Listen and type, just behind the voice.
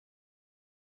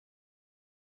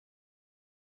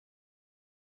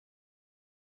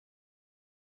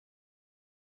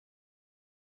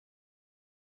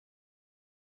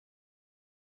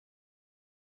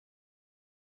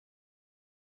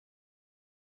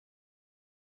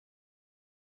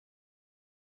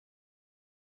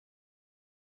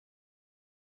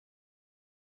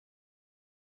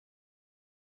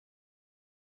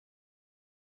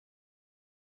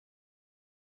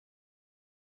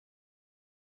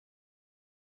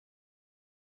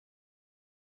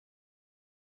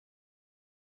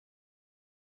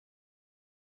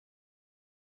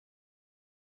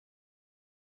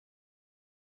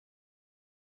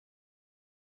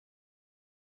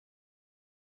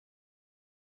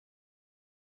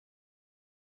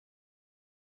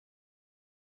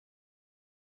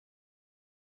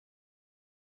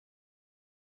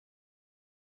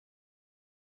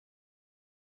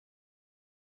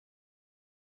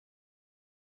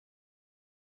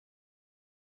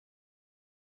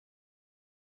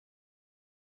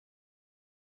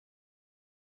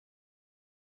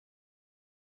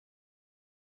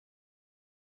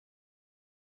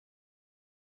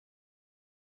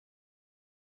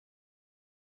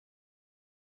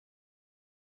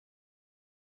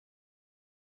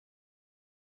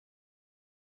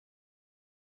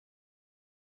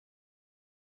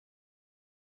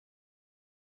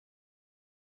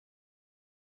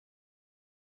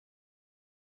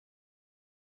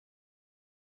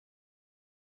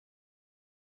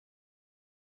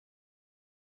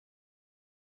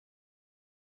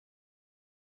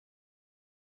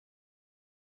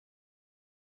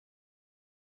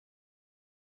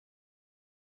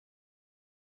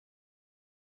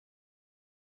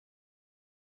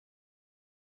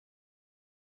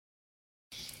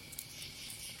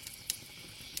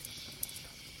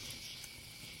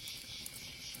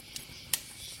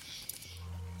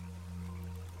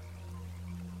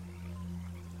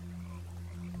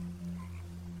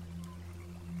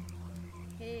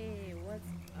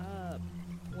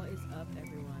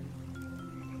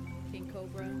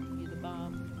Cobra. You the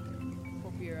bomb.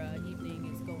 Hope your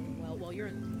evening is going well. Well, you're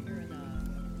in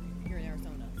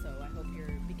Arizona, so I hope your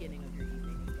beginning of your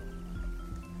evening is going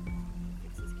well.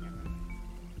 Fix this camera.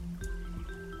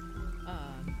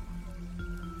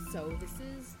 So this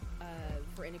is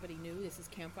for anybody new. This is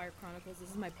Campfire Chronicles. This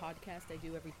is my podcast I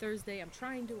do every Thursday. I'm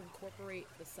trying to incorporate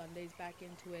the Sundays back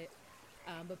into it,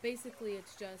 but basically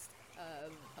it's just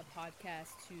a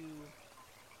podcast to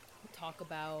talk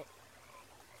about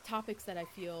topics that I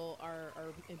feel are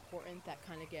important that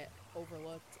kind of get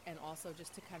overlooked, and also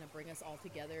just to kind of bring us all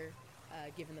together,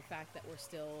 given the fact that we're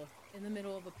still in the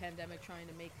middle of a pandemic trying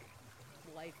to make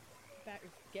life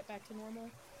get back to normal.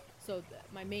 So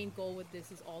my main goal with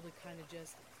this is all to kind of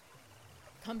just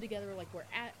come together like we're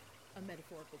at a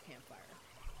metaphorical campfire.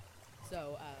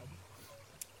 So,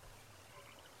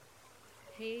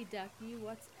 hey Ducky,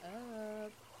 what's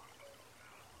up?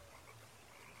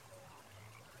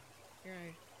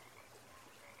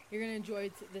 You're gonna enjoy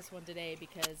this one today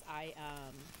because I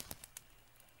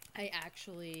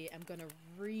actually am gonna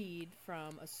read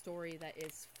from a story that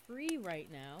is free right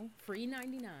now, free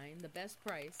 99, the best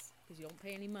price because you don't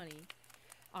pay any money,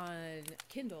 on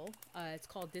Kindle. It's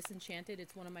called Disenchanted.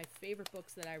 It's one of my favorite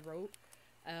books that I wrote.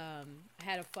 I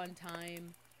had a fun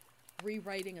time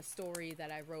rewriting a story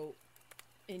that I wrote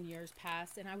in years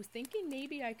past, and I was thinking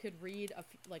maybe I could read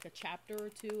a chapter or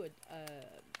two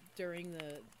during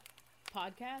the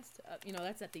podcast.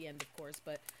 That's at the end, of course,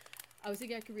 but I was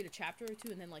thinking I could read a chapter or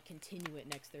two and then continue it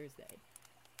next Thursday.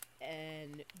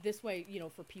 And this way,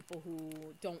 for people who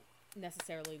don't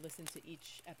necessarily listen to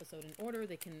each episode in order,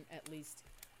 they can at least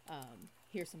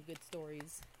hear some good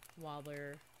stories while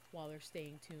they're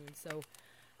staying tuned. So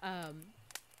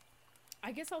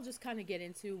I guess I'll just kind of get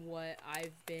into what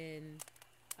I've been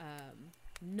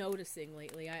noticing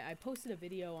lately. I posted a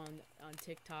video on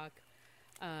TikTok,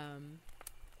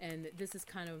 and this is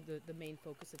kind of the main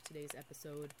focus of today's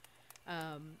episode.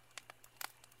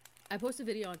 I posted a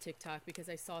video on TikTok because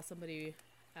I saw somebody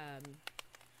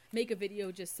make a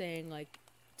video just saying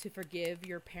to forgive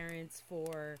your parents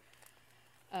for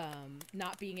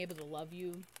not being able to love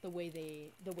you the way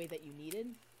that you needed,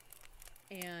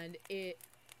 and it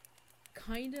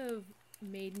kind of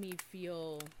made me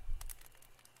feel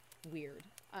weird.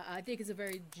 I think it's a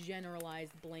very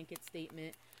generalized blanket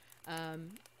statement, a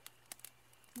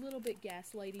little bit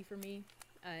gaslighty for me,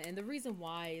 and the reason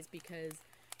why is because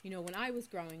when I was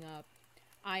growing up,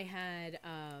 I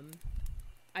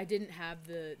didn't have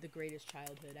the greatest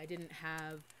childhood. I didn't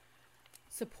have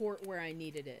support where I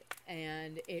needed it,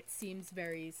 and it seems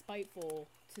very spiteful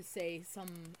to say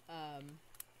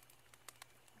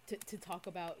to talk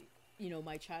about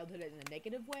my childhood in a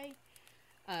negative way.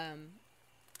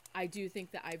 I do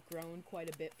think that I've grown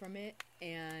quite a bit from it,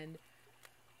 and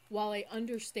while I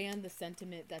understand the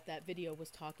sentiment that video was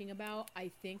talking about,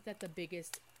 I think that the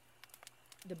biggest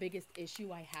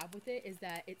issue I have with it is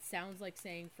that it sounds like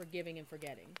saying forgiving and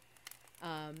forgetting.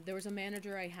 There was a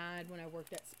manager I had when I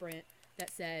worked at Sprint that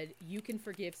said, you can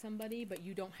forgive somebody, but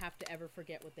you don't have to ever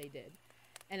forget what they did.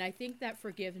 And I think that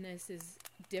forgiveness is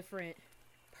different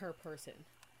per person.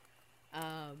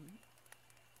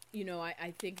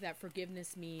 I think that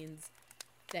forgiveness means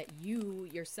that you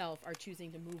yourself are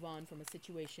choosing to move on from a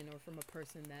situation or from a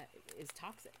person that is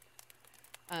toxic.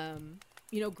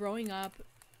 Growing up,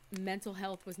 mental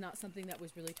health was not something that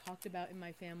was really talked about in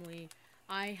my family.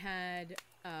 I had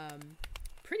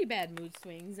pretty bad mood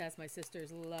swings, as my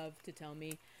sisters love to tell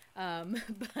me,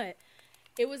 but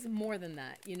it was more than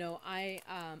that. I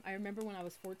remember when I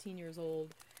was 14 years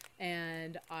old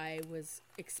and I was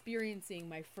experiencing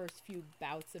my first few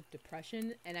bouts of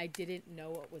depression, and I didn't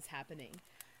know what was happening.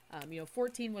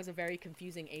 14 was a very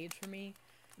confusing age for me,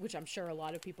 which I'm sure a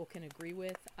lot of people can agree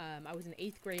with. I was in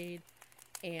 8th grade,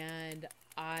 and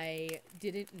I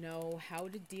didn't know how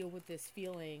to deal with this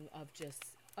feeling of just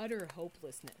utter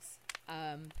hopelessness.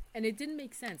 And it didn't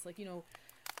make sense.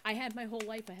 I had my whole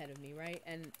life ahead of me, right?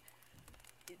 And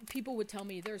people would tell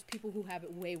me there's people who have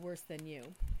it way worse than you.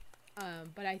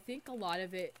 But I think a lot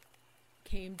of it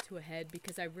came to a head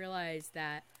because I realized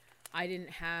that I didn't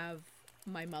have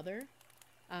my mother.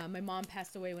 My mom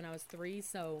passed away when I was 3,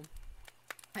 so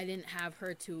I didn't have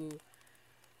her to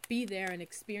be there and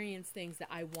experience things that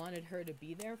I wanted her to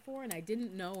be there for, and I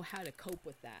didn't know how to cope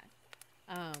with that.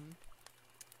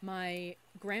 My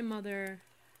grandmother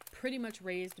pretty much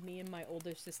raised me and my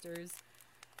older sisters,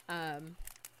 and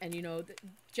the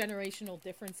generational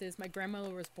differences. My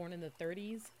grandmother was born in the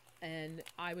 30s, and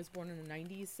I was born in the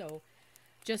 90s, so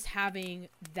just having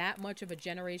that much of a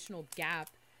generational gap,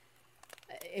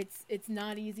 it's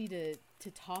not easy to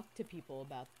talk to people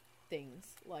things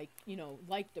like,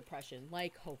 like depression,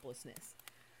 like hopelessness.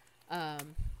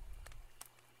 Um,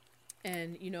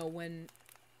 and,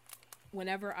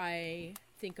 whenever I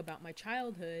think about my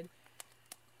childhood,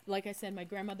 like I said, my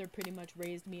grandmother pretty much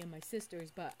raised me and my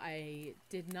sisters, but I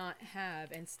did not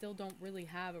have and still don't really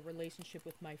have a relationship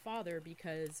with my father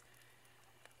because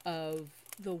of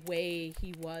the way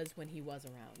he was when he was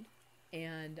around.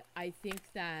 And I think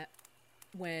that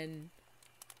when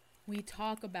we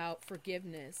talk about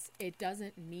forgiveness, it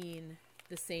doesn't mean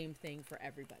the same thing for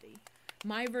everybody.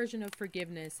 My version of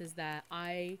forgiveness is that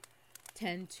I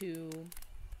tend to,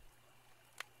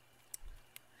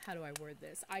 how do I word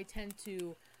this? I tend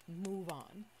to move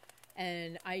on.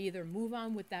 And I either move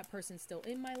on with that person still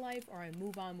in my life or I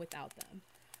move on without them.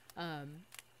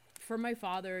 For my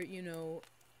father,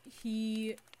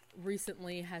 he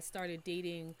recently has started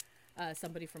dating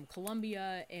somebody from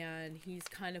Colombia, and he's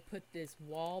kind of put this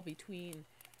wall between,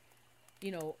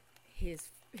 his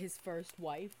first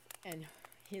wife and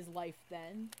his life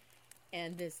then,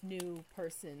 and this new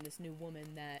person, this new woman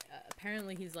that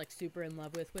apparently he's like super in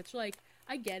love with, which like,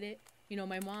 I get it.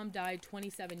 My mom died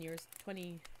 27 years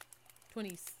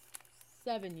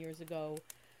ago,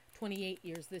 28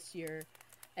 years this year,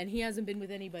 and he hasn't been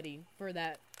with anybody for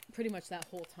that, pretty much that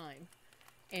whole time.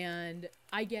 And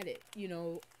I get it.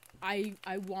 I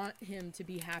want him to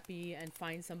be happy and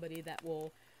find somebody that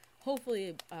will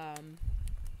hopefully,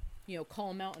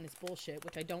 call him out on his bullshit,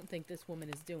 which I don't think this woman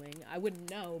is doing. I wouldn't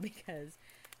know because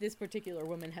this particular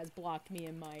woman has blocked me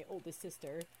and my oldest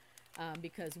sister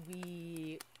because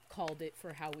we called it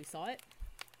for how we saw it.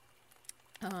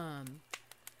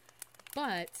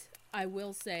 But I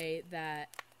will say that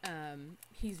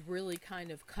he's really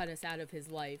kind of cut us out of his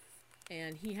life,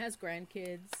 and he has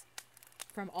grandkids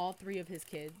from all three of his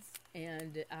kids.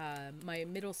 And my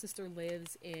middle sister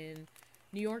lives in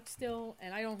New York still,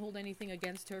 and I don't hold anything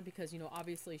against her because,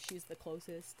 obviously she's the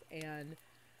closest, and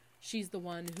she's the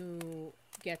one who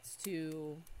gets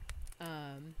to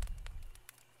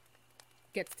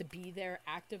be there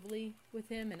actively with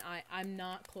him. And I'm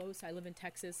not close. I live in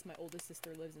Texas. My oldest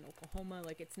sister lives in Oklahoma.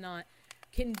 Like, it's not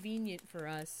convenient for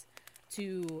us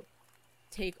to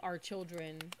take our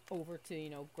children over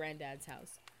to, granddad's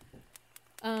house.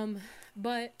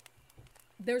 But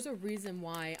there's a reason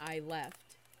why I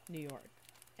left New York.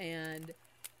 And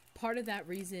part of that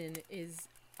reason is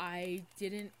I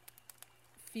didn't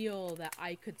feel that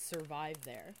I could survive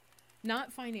there.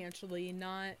 Not financially,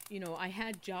 not, I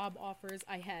had job offers,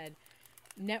 I had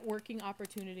networking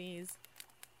opportunities.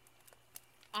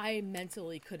 I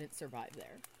mentally couldn't survive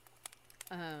there.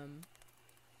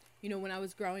 When I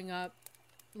was growing up,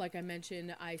 like I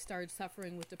mentioned, I started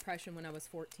suffering with depression when I was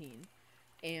 14.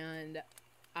 And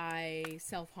I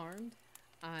self-harmed.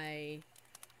 I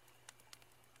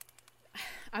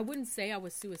wouldn't say I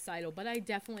was suicidal, but I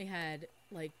definitely had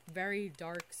like very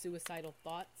dark suicidal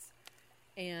thoughts,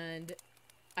 and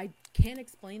I can't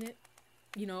explain it.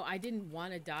 I didn't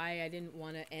want to die. I didn't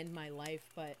want to end my life,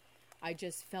 but I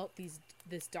just felt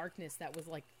this darkness that was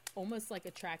like almost like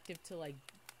attractive to like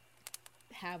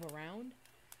have around.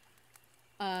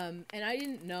 And I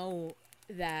didn't know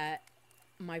that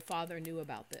my father knew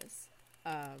about this.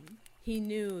 He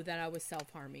knew that I was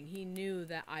self-harming. He knew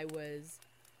that I was,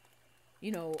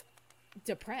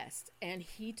 depressed, and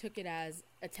he took it as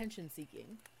attention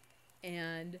seeking.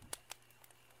 And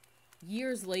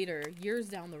years later, years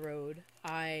down the road,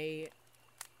 I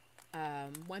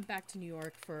went back to New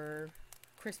York for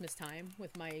Christmas time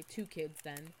with my two kids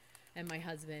then and my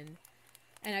husband.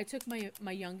 And I took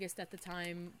my youngest at the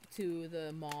time to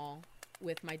the mall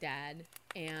with my dad,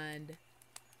 and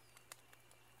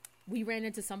we ran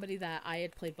into somebody that I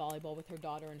had played volleyball with her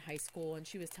daughter in high school, and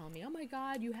she was telling me, "Oh my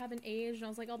God, you haven't aged." And I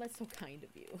was like, "Oh, that's so kind of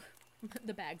you."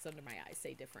 The bags under my eyes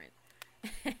say different.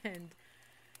 And,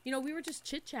 we were just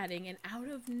chit-chatting, and out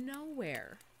of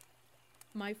nowhere,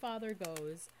 my father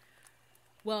goes,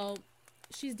 "Well,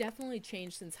 she's definitely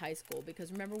changed since high school,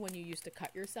 because remember when you used to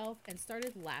cut yourself?" And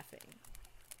started laughing.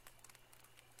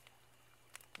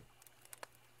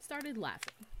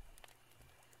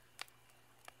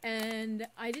 And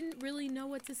I didn't really know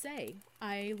what to say.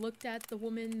 I looked at the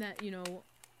woman that,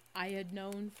 I had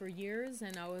known for years,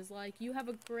 and I was like, "You have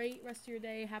a great rest of your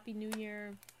day. Happy New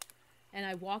Year." And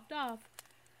I walked off.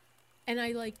 And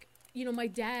I my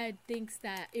dad thinks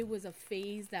that it was a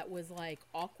phase that was like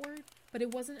awkward, but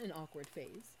it wasn't an awkward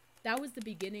phase. That was the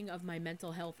beginning of my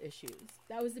mental health issues.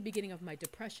 That was the beginning of my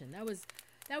depression. That was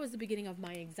the beginning of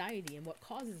my anxiety and what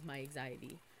causes my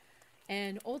anxiety.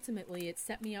 And ultimately, it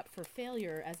set me up for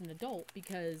failure as an adult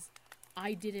because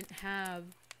I didn't have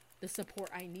the support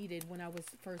I needed when I was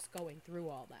first going through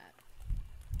all that.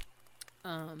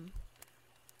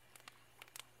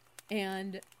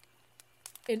 And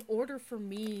in order for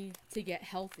me to get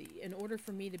healthy, in order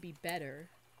for me to be better,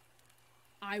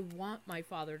 I want my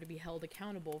father to be held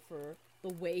accountable for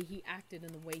the way he acted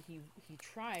and the way he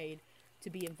tried to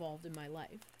be involved in my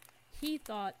life. He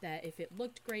thought that if it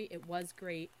looked great, it was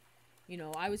great. You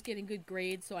know, I was getting good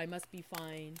grades, so I must be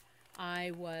fine.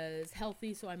 I was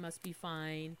healthy, so I must be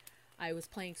fine. I was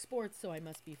playing sports, so I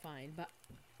must be fine. But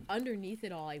underneath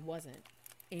it all, I wasn't.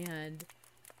 And,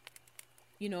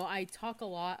 you know, I talk a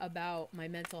lot about my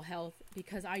mental health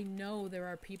because I know there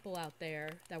are people out there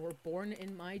that were born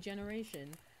in my generation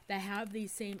that have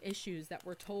these same issues, that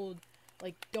were told,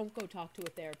 like, don't go talk to a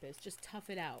therapist, just tough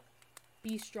it out,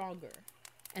 be stronger.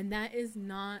 And that is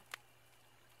not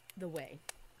the way.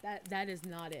 That is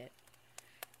not it.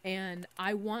 And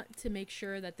I want to make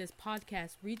sure that this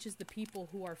podcast reaches the people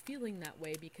who are feeling that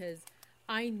way, because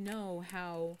I know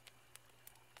how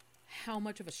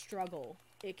much of a struggle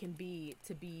it can be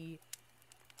to be,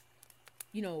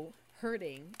 you know,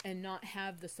 hurting and not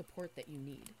have the support that you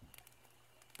need.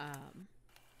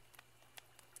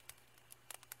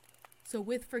 So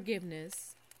with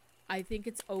forgiveness, I think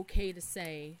it's okay to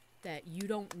say that you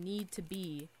don't need to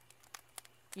be,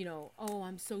 you know, oh,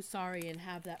 I'm so sorry, and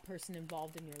have that person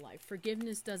involved in your life.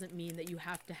 Forgiveness doesn't mean that you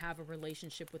have to have a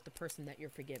relationship with the person that you're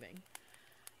forgiving.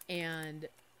 And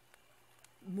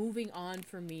moving on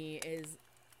for me is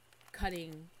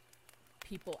cutting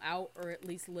people out, or at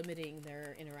least limiting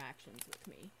their interactions with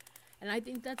me. And I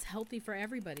think that's healthy for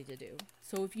everybody to do.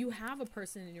 So if you have a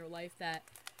person in your life that,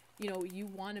 you know, you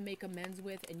want to make amends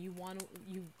with, and you want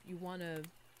to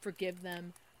forgive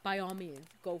them, by all means,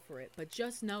 go for it. But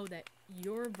just know that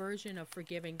your version of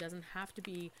forgiving doesn't have to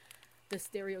be the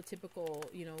stereotypical,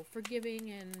 you know, forgiving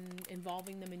and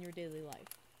involving them in your daily life.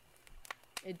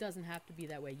 It doesn't have to be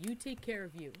that way. You take care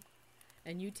of you,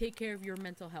 and you take care of your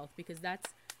mental health, because that's,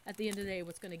 at the end of the day,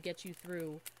 what's going to get you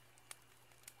through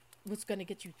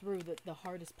the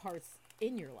hardest parts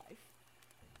in your life.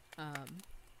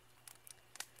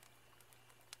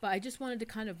 But I just wanted to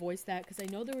kind of voice that, because I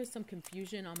know there was some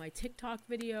confusion on my TikTok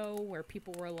video where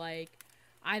people were like,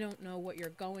 I don't know what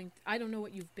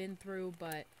you've been through,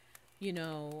 but, you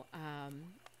know,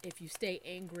 if you stay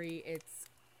angry, it's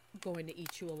going to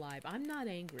eat you alive. I'm not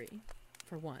angry,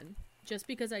 for one. Just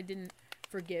because I didn't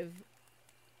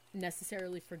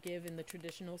necessarily forgive in the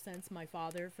traditional sense my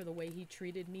father for the way he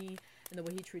treated me and the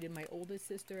way he treated my oldest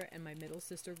sister and my middle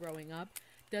sister growing up,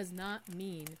 does not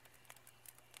mean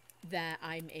that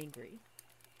I'm angry.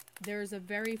 There's a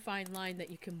very fine line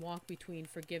that you can walk between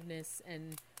forgiveness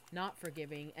and not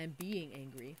forgiving and being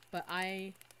angry. But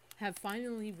I have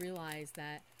finally realized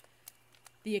that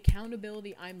the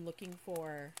accountability I'm looking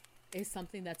for is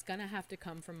something that's going to have to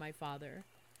come from my father.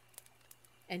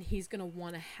 And he's going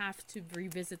to have to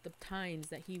revisit the times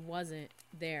that he wasn't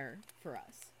there for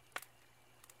us.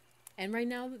 And right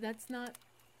now, that's not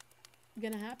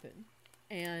going to happen.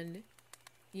 And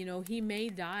you know, he may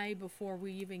die before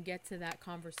we even get to that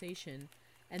conversation.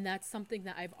 And that's something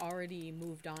that I've already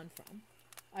moved on from.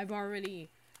 I've already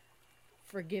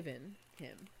forgiven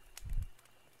him.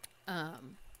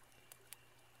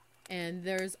 And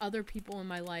there's other people in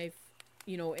my life,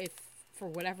 you know, if for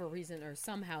whatever reason or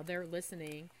somehow they're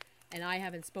listening and I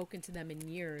haven't spoken to them in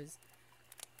years,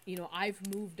 you know,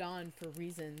 I've moved on for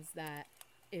reasons that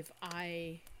if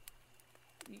I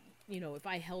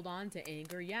held on to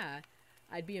anger, yeah,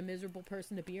 I'd be a miserable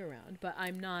person to be around. But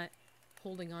I'm not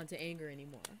holding on to anger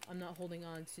anymore. I'm not holding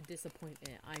on to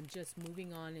disappointment. I'm just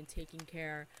moving on and taking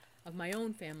care of my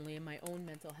own family and my own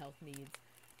mental health needs.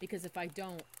 Because if I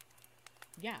don't,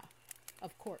 yeah,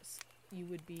 of course, you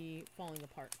would be falling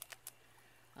apart.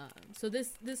 So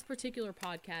this particular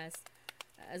podcast,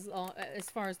 as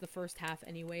far as the first half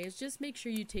anyway, is just make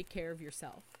sure you take care of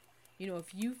yourself. You know,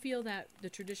 if you feel that the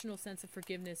traditional sense of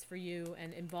forgiveness for you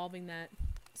and involving that,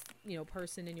 you know,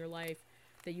 person in your life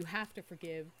that you have to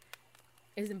forgive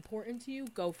is important to you,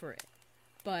 go for it.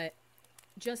 But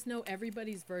just know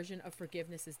everybody's version of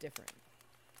forgiveness is different.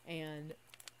 And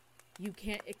you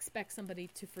can't expect somebody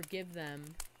to forgive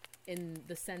them in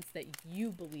the sense that you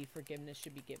believe forgiveness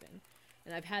should be given.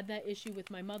 And I've had that issue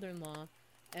with my mother-in-law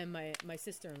and my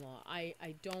sister-in-law. I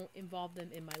don't involve them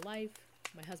in my life.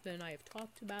 My husband and I have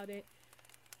talked about it.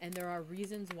 And there are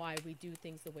reasons why we do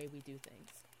things the way we do things.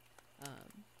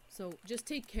 So just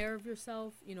take care of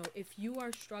yourself. You know, if you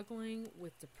are struggling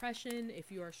with depression,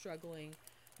 if you are struggling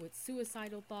with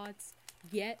suicidal thoughts,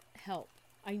 get help.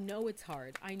 I know it's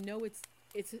hard. I know it's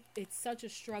such a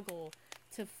struggle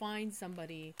to find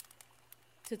somebody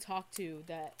to talk to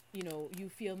that, you know, you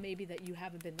feel maybe that you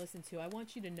haven't been listened to. I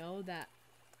want you to know that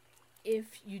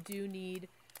if you do need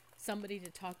somebody to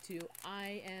talk to,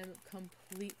 I am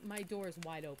my door is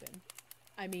wide open.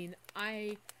 I mean,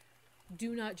 I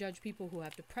do not judge people who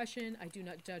have depression. I do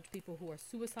not judge people who are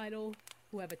suicidal,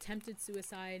 who have attempted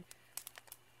suicide.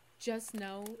 Just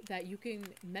know that you can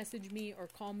message me or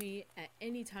call me at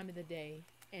any time of the day,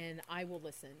 and I will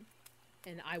listen,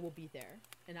 and I will be there,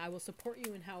 and I will support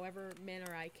you in however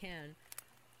manner I can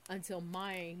until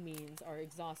my means are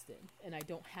exhausted and I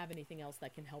don't have anything else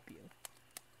that can help you.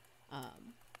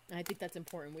 And I think that's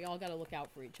important. We all got to look out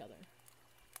for each other.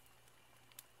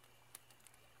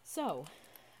 So,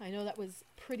 I know that was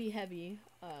pretty heavy.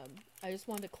 I just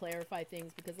wanted to clarify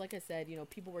things because, like I said, you know,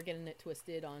 people were getting it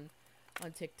twisted on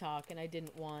TikTok, and I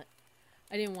didn't want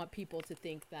people to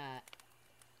think that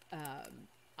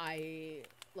I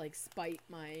like spite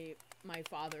my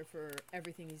father for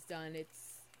everything he's done.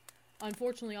 It's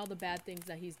unfortunately all the bad things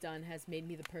that he's done has made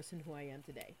me the person who I am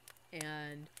today,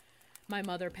 and my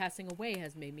mother passing away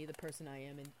has made me the person I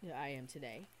am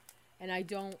today. And I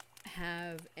don't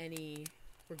have any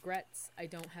regrets. I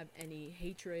don't have any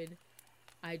hatred.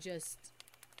 I just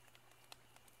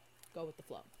go with the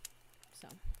flow. So,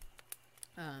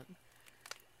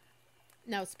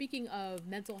 now speaking of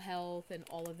mental health and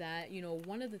all of that, you know,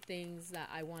 one of the things that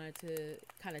I wanted to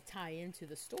kind of tie into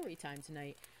the story time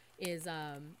tonight is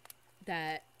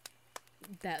that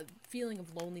feeling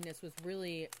of loneliness was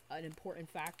really an important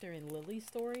factor in Lily's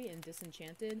story in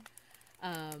Disenchanted.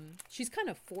 She's kind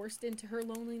of forced into her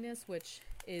loneliness, which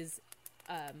is,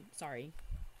 sorry,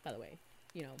 by the way,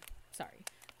 you know, sorry,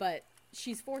 but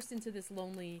she's forced into this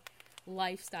lonely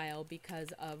lifestyle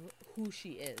because of who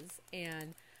she is.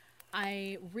 And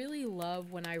I really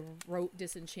love when I wrote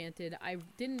Disenchanted, I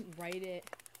didn't write it,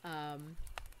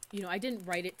 you know, I didn't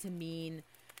write it to mean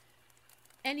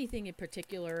anything in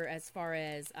particular as far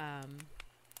as,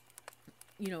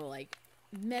 you know, like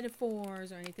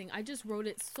metaphors or anything. I just wrote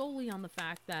it solely on the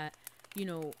fact that, you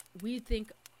know, we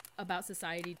think about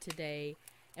society today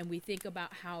and we think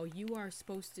about how you are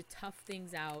supposed to tough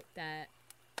things out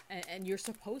and you're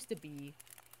supposed to be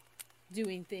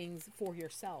doing things for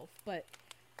yourself. But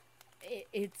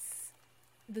it's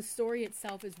the story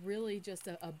itself is really just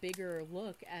a bigger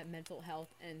look at mental health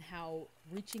and how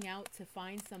reaching out to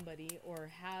find somebody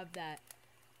or have that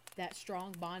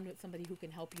strong bond with somebody who can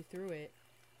help you through it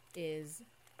is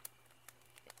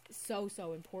so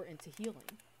important to healing.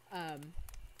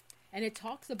 And it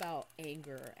talks about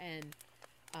anger and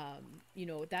you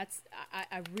know,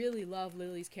 I really love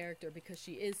Lily's character because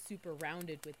she is super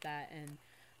rounded with that, and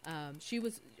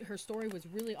her story was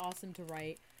really awesome to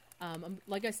write.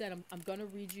 Like I said, I'm gonna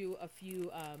read you a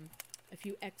few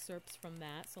excerpts from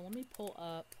that. So let me pull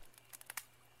up.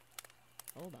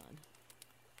 Hold on.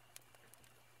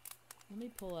 Let me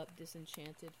pull up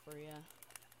Disenchanted for you.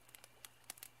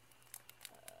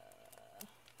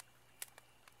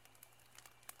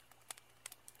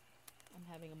 I'm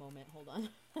having a moment. Hold on.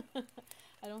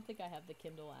 I don't think I have the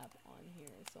Kindle app on here,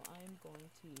 so I'm gonna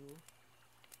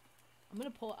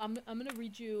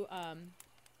read you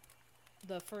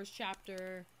the first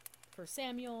chapter for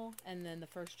Samuel and then the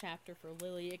first chapter for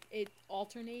Lily. It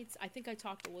alternates. I think I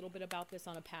talked a little bit about this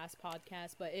on a past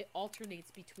podcast, but it alternates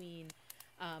between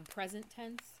present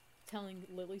tense, telling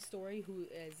Lily's story, who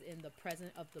is in the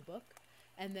present of the book,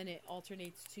 and then it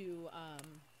alternates to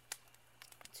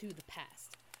the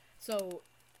past. So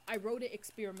I wrote it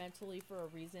experimentally for a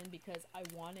reason, because I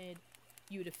wanted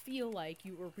you to feel like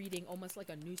you were reading almost like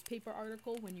a newspaper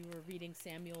article when you were reading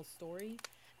Samuel's story.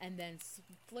 And then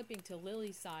flipping to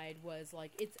Lily's side was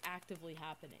like, it's actively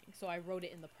happening. So I wrote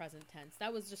it in the present tense.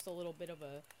 That was just a little bit of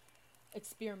a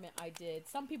experiment I did.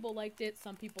 Some people liked it.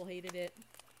 Some people hated it.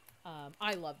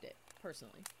 I loved it,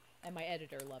 personally. And my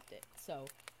editor loved it. So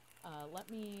let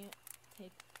me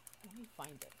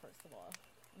find it, first of all.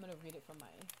 I'm going to read it from my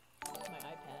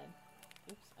iPad.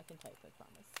 Oops, I can type, I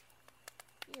promise.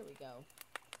 Here we go.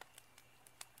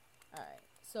 Alright,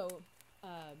 so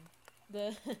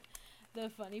the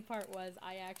funny part was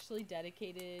I actually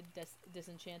dedicated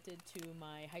Disenchanted to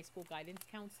my high school guidance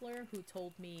counselor, who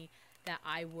told me that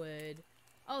I would...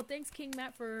 Oh, thanks, King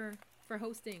Matt, for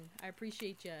hosting. I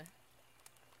appreciate you.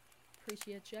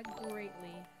 Appreciate you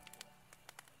greatly.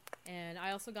 And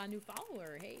I also got a new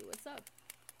follower. Hey, what's up?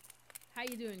 How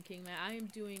you doing, King Matt? I am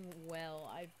doing well.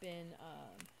 I've been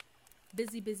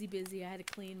busy. I had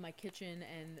to clean my kitchen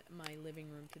and my living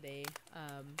room today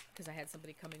because I had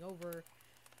somebody coming over.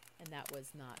 And that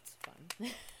was not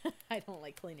fun. I don't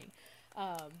like cleaning.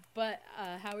 But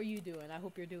how are you doing? I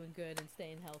hope you're doing good and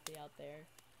staying healthy out there.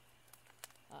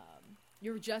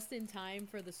 You're just in time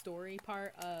for the story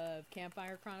part of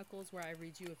Campfire Chronicles, where I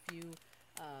read you a few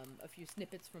a few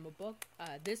snippets from a book.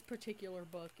 This particular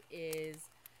book is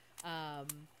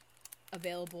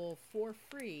available for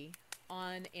free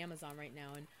on Amazon right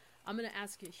now. And I'm going to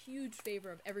ask a huge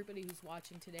favor of everybody who's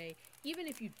watching today, even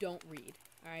if you don't read,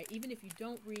 all right? Even if you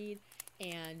don't read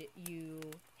and you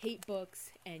hate books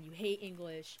and you hate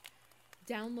English,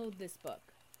 download this book.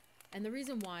 And the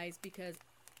reason why is because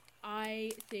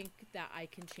I think that I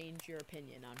can change your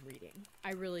opinion on reading.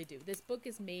 I really do. This book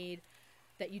is made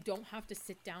that you don't have to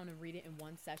sit down and read it in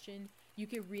one session. You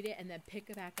can read it and then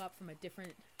pick it back up from a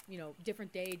different,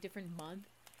 different day, different month,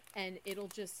 and it'll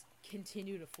just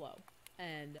continue to flow.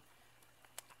 And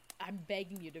I'm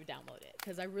begging you to download it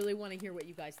because I really want to hear what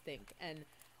you guys think. And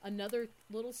another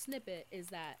little snippet is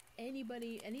that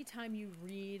anytime you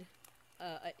read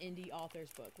an indie author's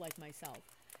book like myself,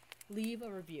 leave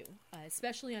a review,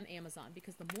 especially on Amazon,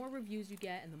 because the more reviews you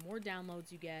get and the more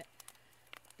downloads you get,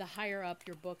 the higher up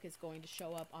your book is going to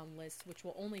show up on lists, which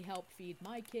will only help feed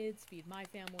my kids, feed my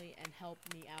family, and help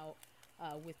me out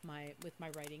with my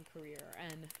writing career.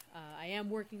 And I am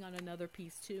working on another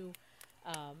piece too.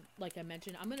 Like I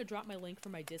mentioned, I'm going to drop my link for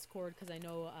my Discord because I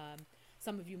know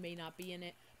some of you may not be in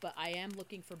it, but I am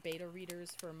looking for beta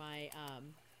readers for my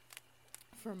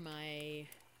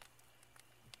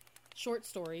short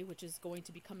story, which is going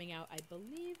to be coming out, I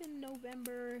believe, in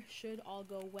November. Should all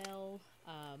go well.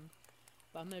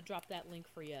 But I'm going to drop that link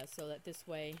for you so that this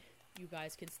way you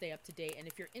guys can stay up to date. And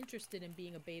if you're interested in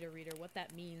being a beta reader, what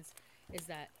that means is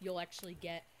that you'll actually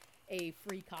get a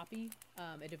free copy,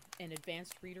 an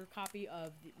advanced reader copy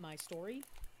of my story.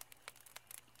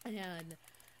 And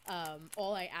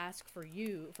all I ask from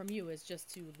you is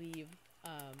just to leave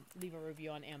a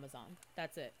review on Amazon.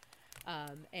 That's it.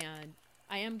 And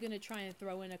I am going to try and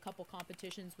throw in a couple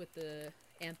competitions with the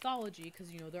anthology because,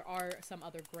 there are some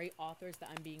other great authors that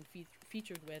I'm being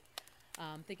featured with.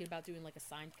 Thinking about doing like a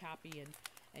signed copy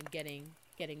and getting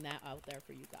that out there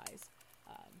for you guys.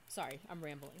 Sorry, I'm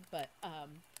rambling, but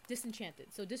Disenchanted.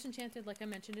 So Disenchanted, like I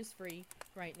mentioned, is free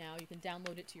right now. You can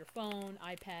download it to your phone,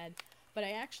 iPad, but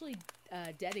I actually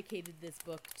dedicated this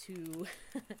book to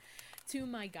to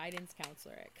my guidance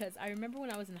counselor because I remember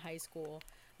when I was in high school,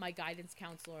 my guidance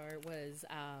counselor was,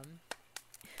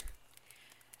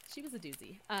 she was a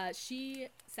doozy. She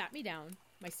sat me down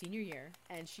my senior year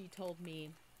and she told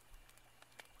me,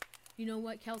 you know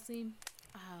what, Kelsey,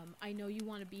 I know you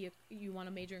want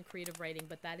to major in creative writing,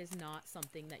 but that is not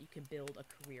something that you can build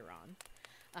a career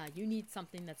on. You need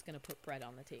something that's going to put bread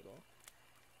on the table.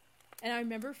 And I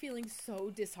remember feeling so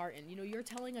disheartened. You're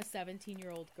telling a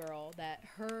 17-year-old girl that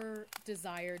her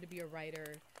desire to be a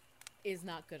writer is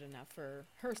not good enough for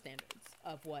her standards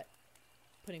of what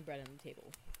putting bread on the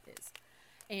table is.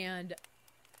 And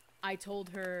I told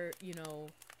her,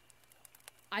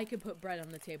 I can put bread on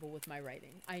the table with my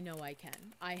writing. I know I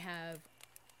can. I have,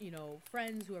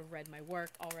 friends who have read my work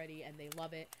already and they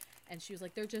love it. And she was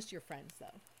like, they're just your friends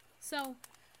though. So,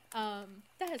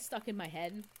 that has stuck in my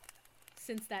head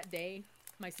since that day,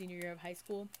 my senior year of high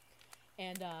school.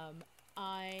 And,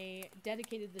 I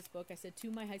dedicated this book, I said, to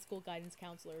my high school guidance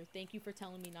counselor, thank you for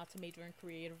telling me not to major in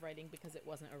creative writing because it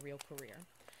wasn't a real career.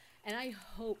 And I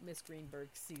hope Miss Greenberg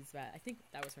sees that. I think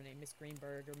that was her name, Miss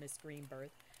Greenberg or Miss Greenberg.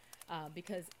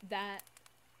 Because that,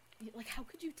 like, how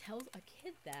could you tell a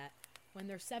kid that when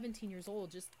they're 17 years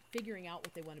old, just figuring out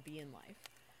what they want to be in life?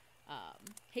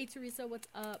 Hey, Teresa, what's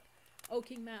up? Oh,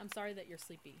 King Matt, I'm sorry that you're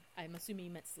sleepy. I'm assuming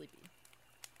you meant sleepy.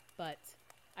 But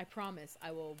I promise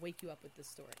I will wake you up with this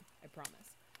story. I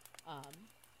promise.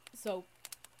 So,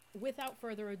 without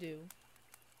further ado,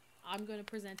 I'm going to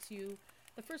present to you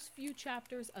the first few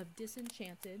chapters of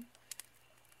Disenchanted.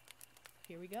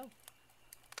 Here we go.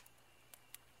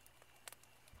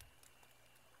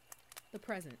 The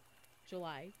present,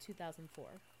 July 2004.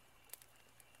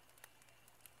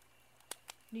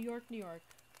 New York, New York,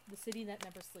 the city that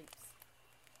never sleeps.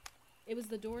 It was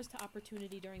the doors to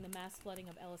opportunity during the mass flooding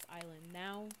of Ellis Island.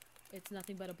 Now, it's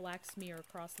nothing but a black smear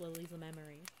across Lily's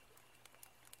memory.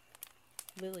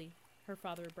 Lily, her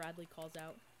father Bradley calls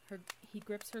out. He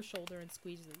grips her shoulder and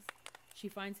squeezes. She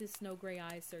finds his snow-gray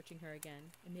eyes searching her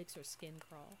again. It makes her skin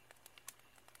crawl.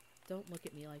 Don't look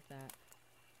at me like that.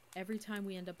 Every time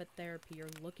we end up at therapy, you're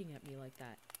looking at me like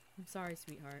that. I'm sorry,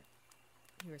 sweetheart.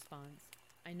 He responds.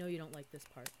 I know you don't like this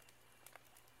part.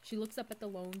 She looks up at the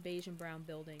lone beige and brown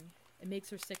building. It makes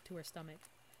her sick to her stomach.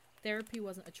 Therapy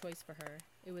wasn't a choice for her.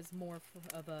 It was more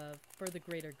of a for the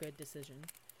greater good decision.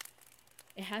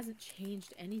 It hasn't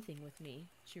changed anything with me,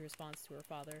 she responds to her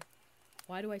father.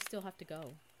 Why do I still have to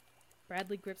go?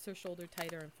 Bradley grips her shoulder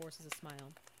tighter and forces a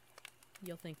smile.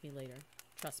 You'll thank me later.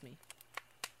 Trust me.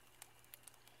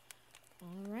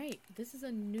 All right, this is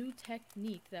a new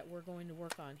technique that we're going to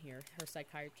work on here, her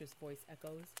psychiatrist's voice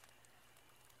echoes.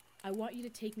 I want you to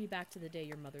take me back to the day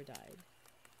your mother died.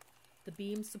 The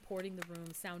beams supporting the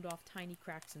room sound off tiny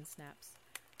cracks and snaps.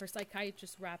 Her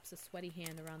psychiatrist wraps a sweaty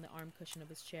hand around the arm cushion of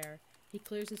his chair. He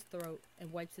clears his throat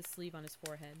and wipes his sleeve on his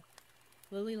forehead.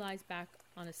 Lily lies back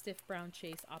on a stiff brown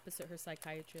chaise opposite her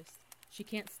psychiatrist. She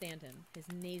can't stand him, his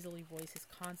nasally voice, his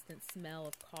constant smell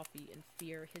of coffee and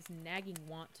fear, his nagging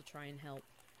want to try and help.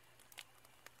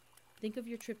 Think of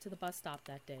your trip to the bus stop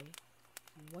that day.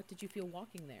 What did you feel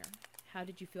walking there? How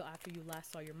did you feel after you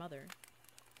last saw your mother?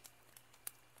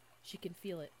 She can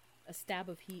feel it, a stab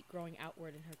of heat growing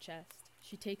outward in her chest.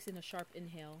 She takes in a sharp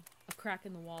inhale. A crack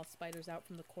in the wall spiders out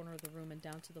from the corner of the room and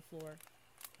down to the floor.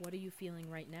 What are you feeling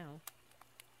right now?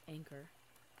 Anger.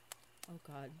 Oh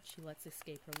God, she lets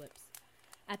escape her lips.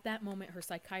 At that moment, her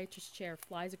psychiatrist's chair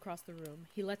flies across the room.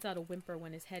 He lets out a whimper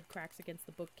when his head cracks against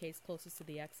the bookcase closest to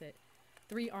the exit.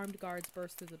 3 armed guards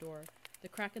burst through the door. The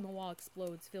crack in the wall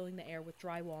explodes, filling the air with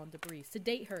drywall and debris.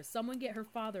 Sedate her! Someone get her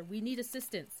father! We need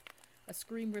assistance! A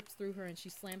scream rips through her and she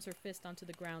slams her fist onto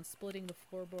the ground, splitting the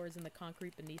floorboards and the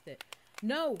concrete beneath it.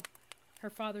 No! Her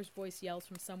father's voice yells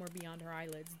from somewhere beyond her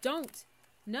eyelids. Don't!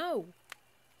 No!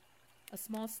 A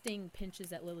small sting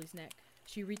pinches at Lily's neck.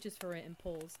 She reaches for it and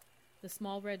pulls. The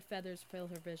small red feathers fill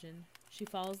her vision. She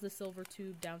follows the silver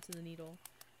tube down to the needle.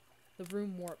 The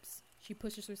room warps. She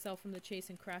pushes herself from the chaise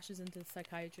and crashes into the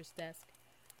psychiatrist's desk.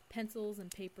 Pencils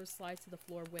and papers slide to the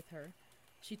floor with her.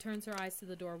 She turns her eyes to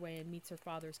the doorway and meets her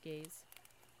father's gaze.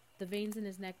 The veins in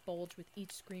his neck bulge with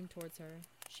each scream towards her.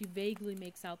 She vaguely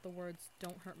makes out the words,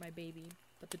 "Don't hurt my baby,"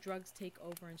 but the drugs take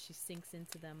over and she sinks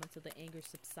into them until the anger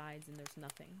subsides and there's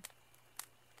nothing.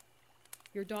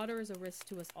 Your daughter is a risk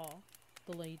to us all,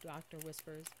 the lady doctor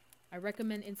whispers. I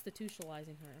recommend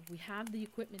institutionalizing her. We have the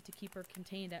equipment to keep her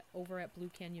contained over at Blue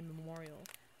Canyon Memorial.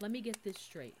 Let me get this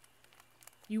straight.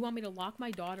 You want me to lock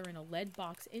my daughter in a lead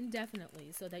box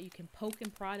indefinitely so that you can poke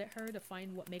and prod at her to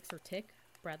find what makes her tick?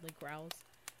 Bradley growls.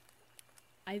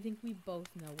 I think we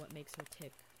both know what makes her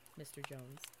tick, Mr.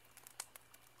 Jones.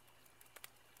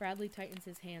 Bradley tightens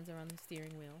his hands around the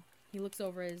steering wheel. He looks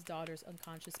over at his daughter's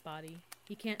unconscious body.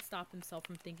 He can't stop himself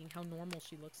from thinking how normal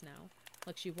she looks now,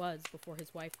 like she was before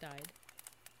his wife died.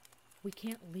 We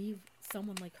can't leave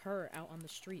someone like her out on the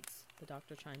streets, the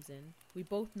doctor chimes in. We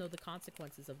both know the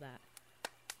consequences of that.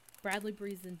 Bradley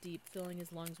breathes in deep, filling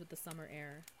his lungs with the summer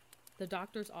air. The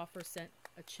doctor's offer sent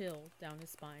a chill down his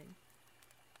spine.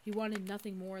 He wanted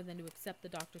nothing more than to accept the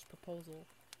doctor's proposal.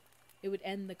 It would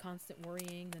end the constant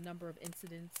worrying, the number of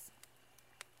incidents.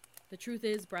 The truth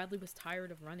is, Bradley was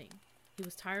tired of running. He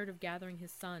was tired of gathering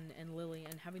his son and Lily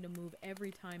and having to move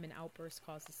every time an outburst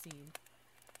caused a scene.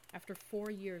 After 4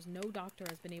 years, no doctor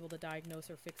has been able to diagnose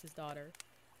or fix his daughter.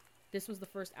 This was the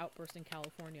first outburst in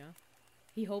California.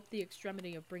 He hoped the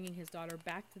extremity of bringing his daughter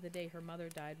back to the day her mother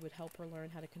died would help her learn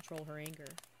how to control her anger.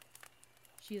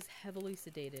 She is heavily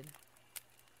sedated,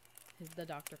 the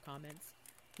doctor comments.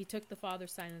 He took the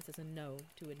father's silence as a no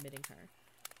to admitting her.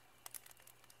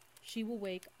 She will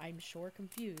wake, I'm sure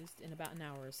confused, in about an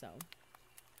hour or so.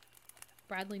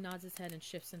 Bradley nods his head and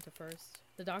shifts into first.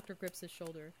 The doctor grips his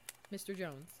shoulder. Mr.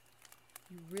 Jones,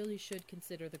 you really should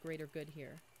consider the greater good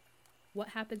here. What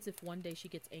happens if one day she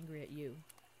gets angry at you?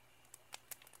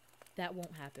 That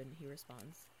won't happen, he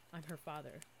responds. I'm her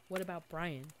father. What about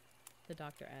Brian? The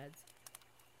doctor adds.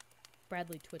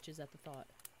 Bradley twitches at the thought.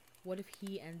 What if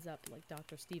he ends up like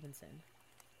Dr. Stevenson?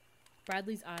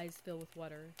 Bradley's eyes fill with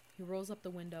water. He rolls up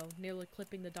the window, nearly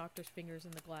clipping the doctor's fingers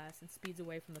in the glass, and speeds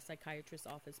away from the psychiatrist's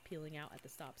office, peeling out at the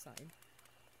stop sign.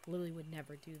 Lily would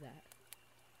never do that.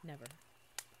 Never.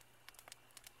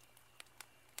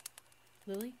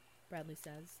 Lily? Bradley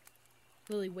says.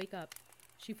 Lily, wake up.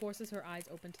 She forces her eyes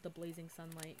open to the blazing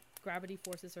sunlight. Gravity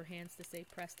forces her hands to stay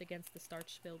pressed against the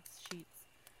starch-filled sheets.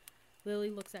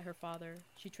 Lily looks at her father.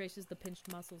 She traces the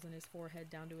pinched muscles in his forehead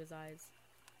down to his eyes.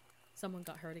 Someone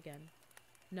got hurt again.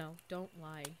 No, don't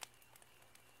lie.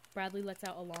 Bradley lets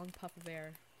out a long puff of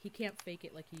air. He can't fake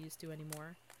it like he used to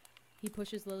anymore. He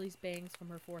pushes Lily's bangs from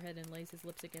her forehead and lays his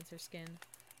lips against her skin.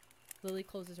 Lily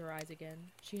closes her eyes again.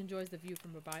 She enjoys the view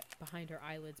from behind her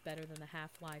eyelids better than the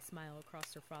half-lie smile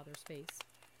across her father's face.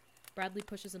 Bradley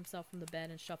pushes himself from the bed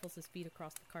and shuffles his feet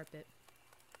across the carpet.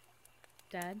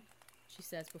 Dad, she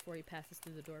says before he passes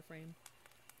through the doorframe.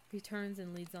 He turns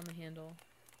and leads on the handle.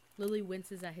 Lily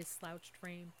winces at his slouched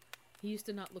frame. He used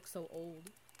to not look so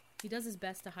old. He does his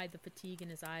best to hide the fatigue in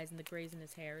his eyes and the grays in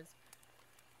his hairs.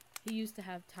 He used to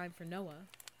have time for Noah.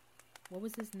 What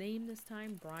was his name this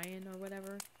time? Brian or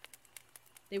whatever?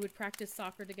 They would practice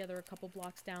soccer together a couple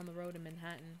blocks down the road in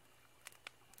Manhattan.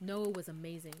 Noah was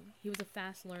amazing. He was a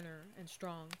fast learner and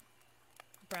strong.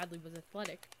 Bradley was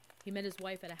athletic. He met his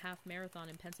wife at a half marathon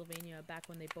in Pennsylvania back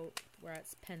when they both were at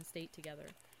Penn State together.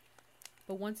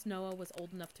 But once Noah was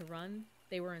old enough to run,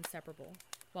 they were inseparable,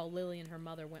 while Lily and her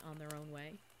mother went on their own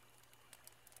way.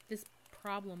 This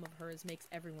problem of hers makes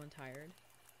everyone tired.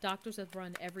 Doctors have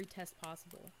run every test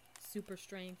possible. Super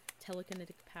strength,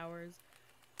 telekinetic powers.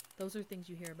 Those are things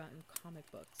you hear about in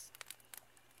comic books.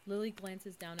 Lily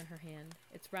glances down at her hand.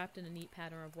 It's wrapped in a neat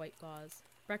pattern of white gauze.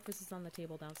 Breakfast is on the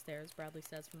table downstairs, Bradley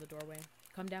says from the doorway.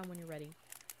 Come down when you're ready.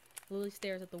 Lily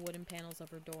stares at the wooden panels of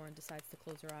her door and decides to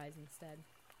close her eyes instead.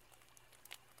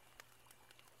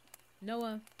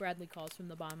 Noah, Bradley calls from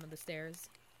the bottom of the stairs.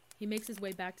 He makes his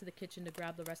way back to the kitchen to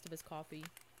grab the rest of his coffee.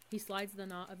 He slides the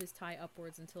knot of his tie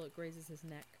upwards until it grazes his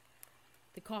neck.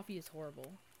 The coffee is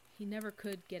horrible. He never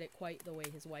could get it quite the way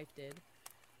his wife did.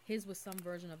 His was some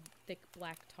version of thick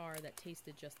black tar that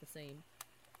tasted just the same.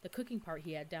 The cooking part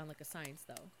he had down like a science,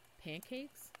 though.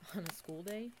 Pancakes? On a school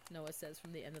day? Noah says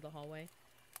from the end of the hallway.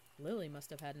 Lily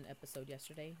must have had an episode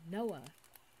yesterday. Noah!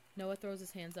 Noah throws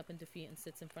his hands up in defeat and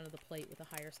sits in front of the plate with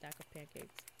a higher stack of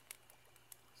pancakes.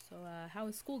 So, how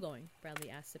is school going? Bradley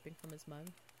asks, sipping from his mug.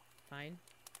 Fine.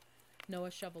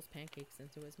 Noah shovels pancakes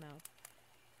into his mouth.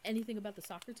 Anything about the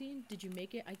soccer team? Did you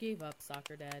make it? I gave up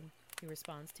soccer, Dad. He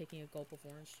responds, taking a gulp of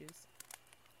orange juice.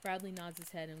 Bradley nods his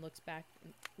head and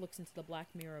looks into the black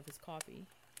mirror of his coffee.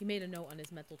 He made a note on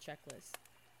his mental checklist.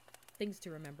 Things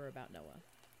to remember about Noah.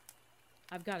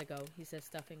 I've gotta go, he says,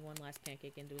 stuffing one last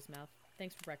pancake into his mouth.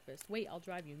 Thanks for breakfast. Wait, I'll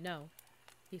drive you. No,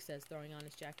 he says, throwing on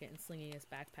his jacket and slinging his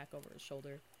backpack over his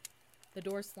shoulder. The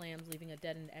door slams, leaving a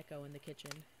deadened echo in the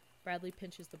kitchen. Bradley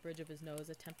pinches the bridge of his nose,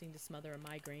 attempting to smother a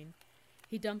migraine.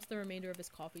 He dumps the remainder of his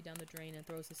coffee down the drain and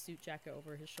throws his suit jacket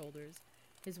over his shoulders.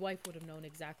 His wife would have known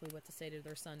exactly what to say to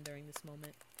their son during this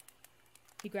moment.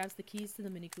 He grabs the keys to the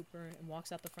Mini Cooper and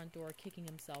walks out the front door, kicking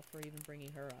himself for even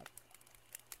bringing her up.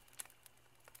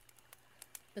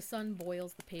 The sun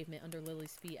boils the pavement under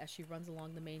Lily's feet as she runs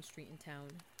along the main street in town.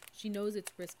 She knows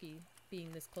it's risky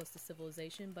being this close to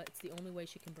civilization, but it's the only way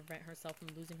she can prevent herself from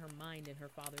losing her mind in her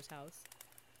father's house.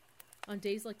 On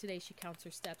days like today, she counts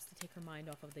her steps to take her mind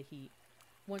off of the heat.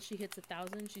 Once she hits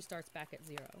 1,000, she starts back at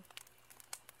 0.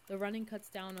 The running cuts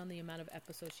down on the amount of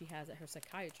episodes she has at her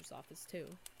psychiatrist's office, too.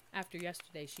 After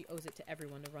yesterday, she owes it to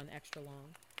everyone to run extra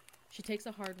long. She takes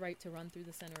a hard right to run through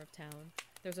the center of town.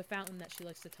 There's a fountain that she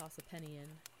likes to toss a penny in.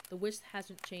 The wish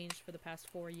hasn't changed for the past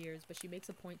 4 years, but she makes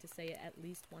a point to say it at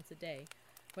least once a day,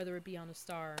 whether it be on a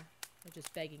star or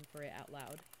just begging for it out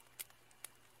loud.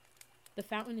 The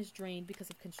fountain is drained because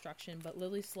of construction, but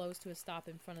Lily slows to a stop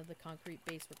in front of the concrete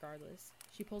base regardless.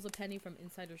 She pulls a penny from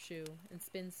inside her shoe and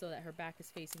spins so that her back is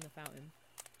facing the fountain.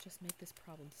 Just make this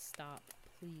problem stop,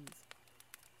 please.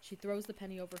 She throws the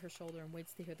penny over her shoulder and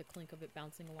waits to hear the clink of it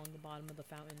bouncing along the bottom of the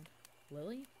fountain.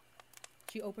 Lily?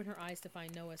 She opened her eyes to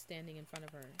find Noah standing in front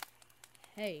of her.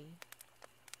 Hey,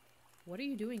 what are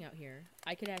you doing out here?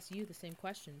 I could ask you the same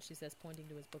question, she says, pointing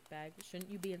to his book bag.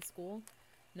 Shouldn't you be in school?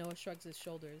 Noah shrugs his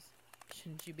shoulders.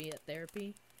 Shouldn't you be at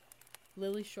therapy?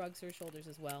 Lily shrugs her shoulders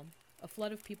as well. A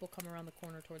flood of people come around the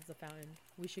corner towards the fountain.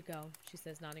 We should go, she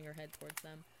says, nodding her head towards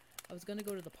them. I was going to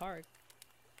go to the park.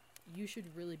 You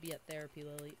should really be at therapy,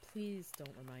 Lily. Please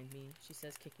don't remind me, she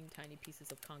says, kicking tiny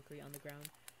pieces of concrete on the ground.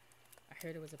 I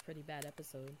heard it was a pretty bad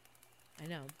episode. I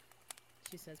know,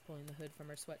 she says, pulling the hood from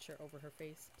her sweatshirt over her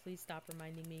face. Please stop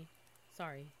reminding me.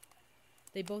 Sorry.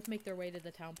 They both make their way to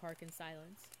the town park in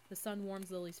silence. The sun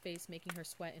warms Lily's face, making her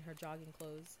sweat in her jogging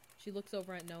clothes. She looks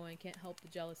over at Noah and can't help the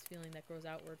jealous feeling that grows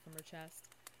outward from her chest.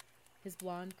 His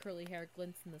blonde, curly hair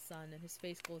glints in the sun, and his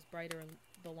face glows brighter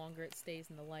the longer it stays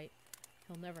in the light.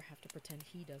 He'll never have to pretend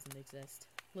he doesn't exist.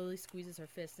 Lily squeezes her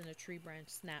fist and a tree branch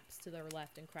snaps to their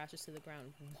left and crashes to the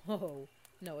ground. Whoa,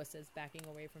 Noah says, backing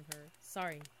away from her.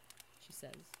 Sorry, she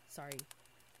says. Sorry.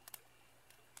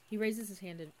 He raises his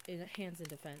hands in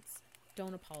defense.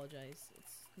 Don't apologize.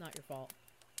 It's not your fault.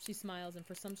 She smiles, and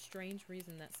for some strange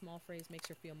reason, that small phrase makes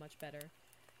her feel much better.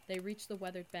 They reach the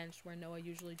weathered bench where Noah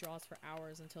usually draws for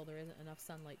hours until there isn't enough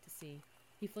sunlight to see.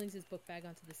 He flings his book bag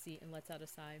onto the seat and lets out a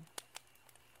sigh.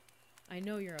 I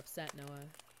know you're upset, Noah,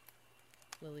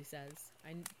 Lily says.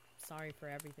 I'm sorry for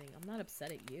everything. I'm not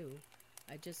upset at you.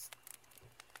 I just...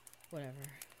 whatever.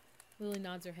 Lily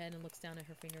nods her head and looks down at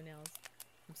her fingernails.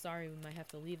 I'm sorry we might have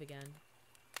to leave again.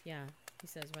 Yeah, he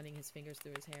says, running his fingers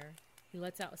through his hair. He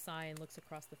lets out a sigh and looks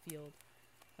across the field.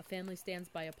 A family stands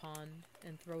by a pond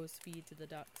and throws feed to the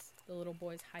ducks. The little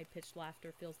boy's high-pitched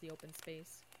laughter fills the open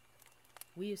space.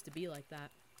 We used to be like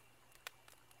that.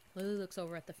 Lily looks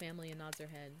over at the family and nods her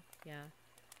head. Yeah.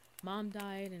 Mom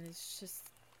died and it's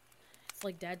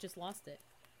like Dad just lost it.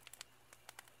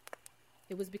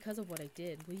 It was because of what I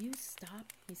did. Will you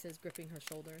stop? He says, gripping her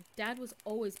shoulder. Dad was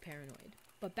always paranoid.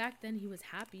 But back then he was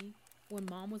happy. When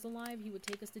Mom was alive, he would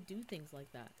take us to do things like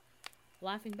that.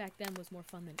 Laughing back then was more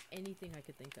fun than anything I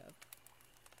could think of.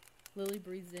 Lily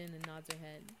breathes in and nods her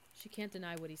head. She can't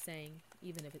deny what he's saying,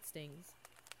 even if it stings.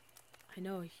 I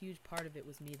know a huge part of it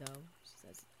was me, though, she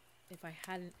says. If I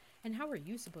hadn't... And how are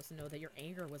you supposed to know that your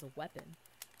anger was a weapon?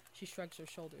 She shrugs her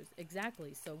shoulders.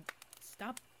 Exactly, so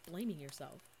stop blaming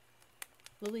yourself.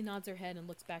 Lily nods her head and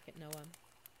looks back at Noah.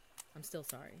 I'm still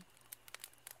sorry.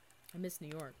 I miss New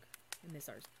York. I miss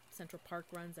our Central Park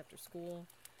runs after school.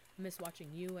 I miss watching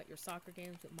you at your soccer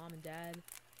games with Mom and Dad.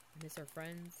 I miss our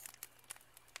friends.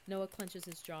 Noah clenches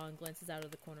his jaw and glances out of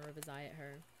the corner of his eye at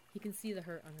her. He can see the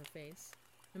hurt on her face.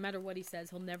 No matter what he says,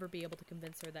 he'll never be able to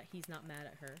convince her that he's not mad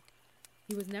at her.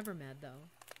 He was never mad, though.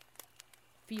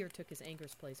 Fear took his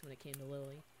anger's place when it came to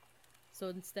Lily. So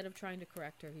instead of trying to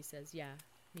correct her, he says, yeah,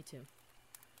 me too.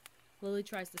 Lily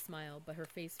tries to smile, but her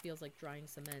face feels like drying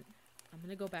cement. I'm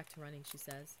gonna go back to running, she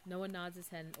says. Noah nods his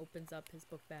head and opens up his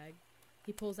book bag.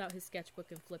 He pulls out his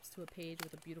sketchbook and flips to a page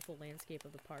with a beautiful landscape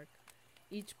of the park.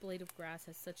 Each blade of grass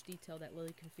has such detail that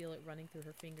Lily can feel it running through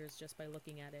her fingers just by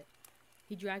looking at it.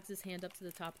 He drags his hand up to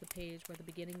the top of the page where the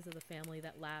beginnings of the family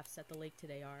that laughs at the lake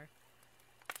today are.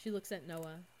 She looks at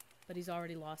Noah, but he's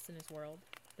already lost in his world.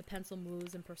 The pencil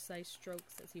moves in precise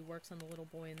strokes as he works on the little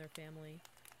boy in their family.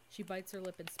 She bites her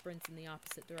lip and sprints in the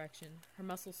opposite direction. Her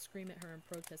muscles scream at her in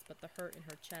protest, but the hurt in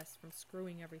her chest from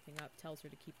screwing everything up tells her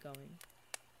to keep going.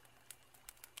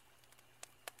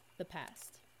 The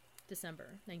past.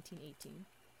 December 1918.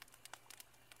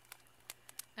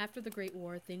 After the Great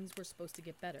War, things were supposed to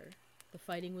get better. The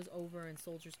fighting was over and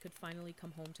soldiers could finally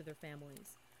come home to their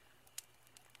families.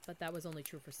 But that was only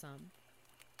true for some.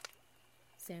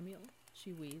 Samuel,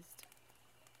 she wheezed.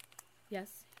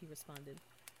 Yes, he responded.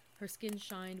 Her skin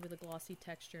shined with a glossy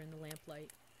texture in the lamplight.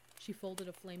 She folded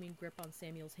a flaming grip on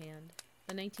Samuel's hand.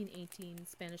 The 1918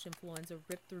 Spanish influenza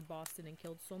ripped through Boston and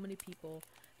killed so many people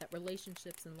that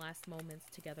relationships and last moments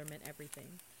together meant everything.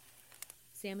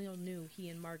 Samuel knew he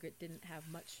and Margaret didn't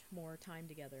have much more time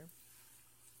together.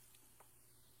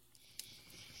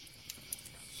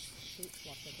 Oops,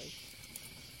 lost my place.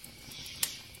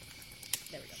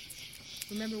 There we go.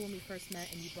 Remember when we first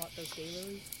met and you brought those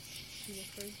daylilies? She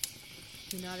whispered.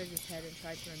 He nodded his head and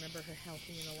tried to remember her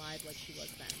healthy and alive like she was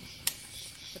then.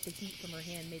 But the heat from her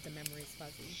hand made the memories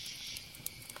fuzzy.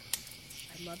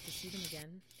 I'd love to see them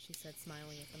again, she said,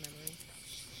 smiling at the memory.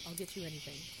 I'll get you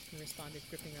anything, he responded,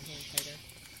 gripping her hand tighter.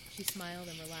 She smiled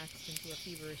and relaxed into a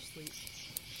feverish sleep.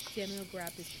 Samuel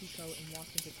grabbed his peacoat and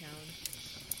walked into town.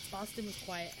 Boston was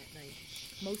quiet at night.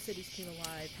 Most cities came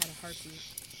alive, had a heartbeat,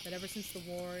 but ever since the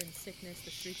war and sickness,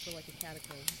 the streets were like a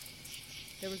catacomb.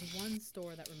 There was one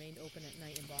store that remained open at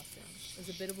night in Boston. It was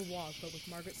a bit of a walk, but with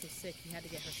Margaret so sick, he had to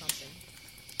get her something.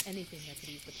 Anything that could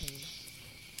ease the pain.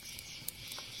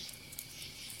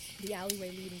 The alleyway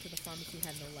leading to the pharmacy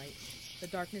had no light. The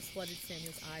darkness flooded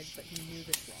Samuel's eyes, but he knew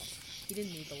this walk. He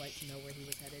didn't need the light to know where he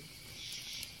was headed.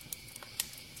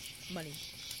 Money,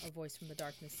 a voice from the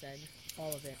darkness said.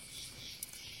 All of it.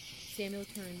 Samuel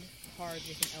turned hard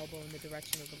with an elbow in the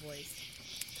direction of the voice.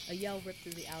 A yell ripped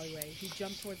through the alleyway. He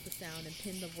jumped towards the sound and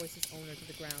pinned the voice's owner to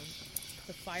the ground.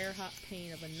 The fire-hot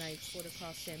pain of a knife slid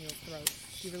across Samuel's throat.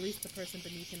 He released the person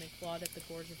beneath him and clawed at the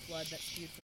gorge of blood that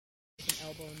spewed from an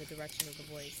elbow in the direction of the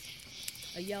voice.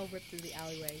 A yell ripped through the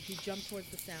alleyway. He jumped towards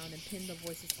the sound and pinned the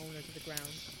voice's owner to the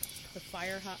ground. The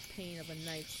fire-hot pain of a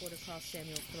knife slid across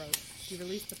Samuel's throat. He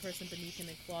released the person beneath him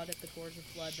and clawed at the gorge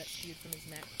of blood that spewed from his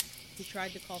neck. He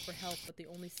tried to call for help, but the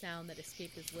only sound that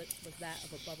escaped his lips was that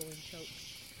of a bubbling choke.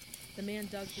 The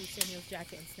man dug through Samuel's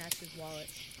jacket and snatched his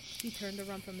wallet. He turned to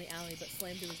run from the alley, but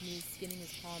slammed to his knees, skinning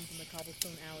his palms in the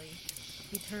cobblestone alley.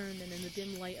 He turned, and in the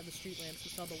dim light of the street lamps,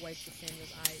 he saw the whites of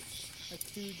Samuel's eyes. Like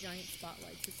two giant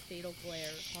spotlights, his fatal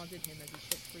glare haunted him as he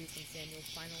shook free from Samuel's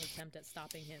final attempt at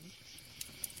stopping him.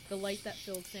 The light that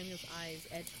filled Samuel's eyes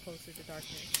edged closer to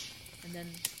darkness, and then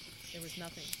there was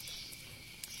nothing.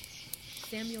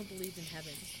 Samuel believed in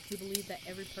heaven. He believed that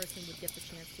every person would get the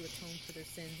chance to atone for their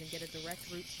sins and get a direct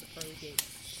route to the pearly gates.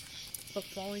 But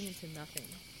falling into nothing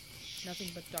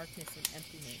but darkness and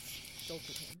emptiness,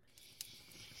 jolted him.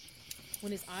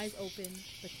 When his eyes opened,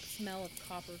 the smell of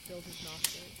copper filled his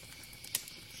nostrils.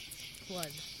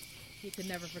 Blood. He could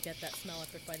never forget that smell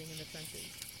after fighting in the trenches.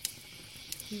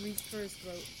 He reached for his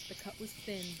throat. The cut was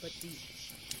thin but deep.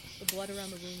 The blood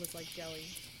around the room was like jelly.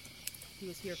 He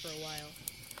was here for a while.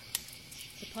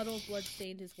 The puddle of blood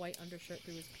stained his white undershirt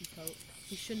through his peacoat.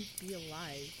 He shouldn't be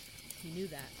alive. He knew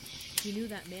that. He knew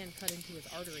that man cut into his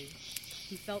artery.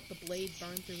 He felt the blade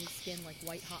burn through his skin like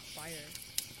white-hot fire.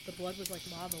 The blood was like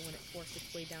lava when it forced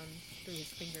its way down through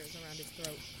his fingers around his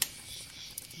throat.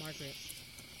 Margaret.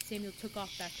 Samuel took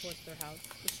off back towards their house.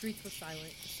 The streets were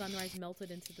silent. The sunrise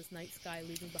melted into the night sky,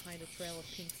 leaving behind a trail of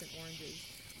pinks and oranges.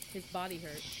 His body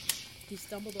hurt. He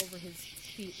stumbled over his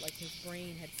feet like his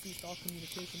brain had ceased all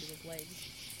communication to his legs.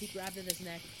 He grabbed at his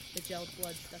neck. The gelled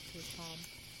blood stuck to his palm.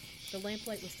 The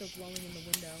lamplight was still glowing in the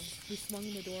window. He swung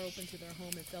the door open to their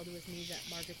home and fell to his knees at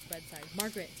Margaret's bedside.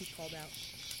 "Margaret!" he called out.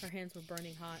 Her hands were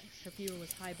burning hot. Her fever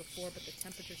was high before, but the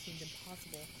temperature seemed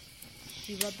impossible.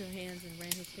 He rubbed her hands and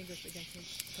ran his fingers against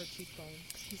her cheekbone.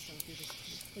 "Please don't do this to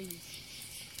me, please."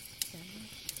 "Samuel?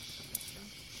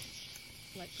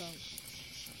 Let go."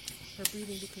 Her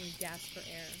breathing became gasps for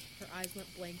air. Her eyes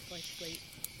went blank like slate.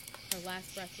 Her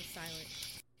last breath was silent.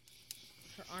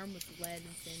 Her arm was lead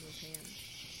in Samuel's hand.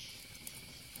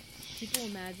 People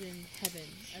imagine heaven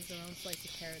as their own slice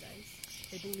of paradise.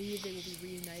 They believe they will be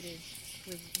reunited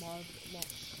with loved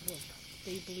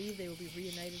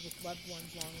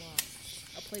ones long lost.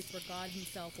 A place where God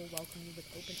himself will welcome you with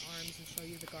open arms and show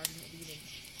you the Garden of Eden.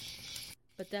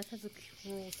 But death has a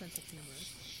cruel sense of humor.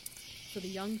 So the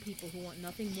young people who want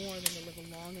nothing more than to live a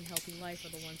long and healthy life are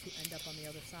the ones who end up on the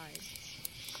other side.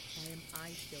 "Why am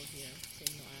I still here?"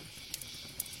 Samuel asked.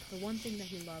 The one thing that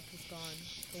he loved was gone.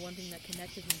 The one thing that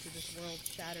connected him to this world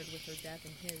shattered with her death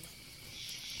and his.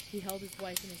 He held his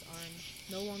wife in his arms,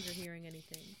 no longer hearing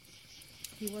anything.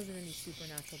 He wasn't any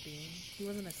supernatural being. He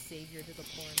wasn't a savior to the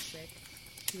poor and sick.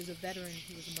 He was a veteran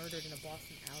who was murdered in a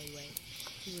Boston alleyway.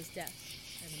 He was death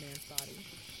in a man's body.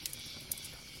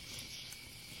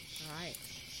 Alright,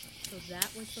 so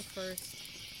that was the first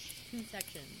two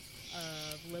sections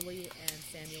of Lily and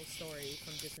Samuel's story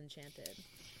from Disenchanted.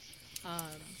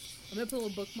 I'm going to put a little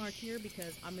bookmark here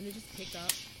because I'm going to just pick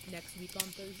up next week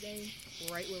on Thursday,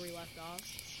 right where we left off.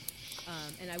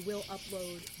 And I will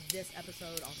upload this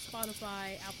episode on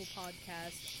Spotify, Apple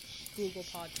Podcasts, Google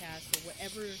Podcasts, or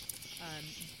whatever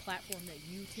platform that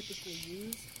you typically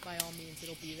use. By all means,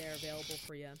 it'll be there available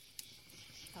for you.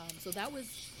 So that was,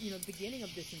 the beginning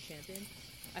of Disenchanted.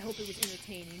 I hope it was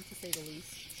entertaining, to say the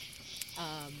least.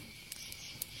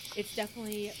 It's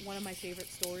definitely one of my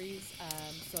favorite stories.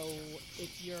 So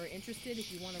if you're interested, if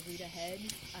you want to read ahead,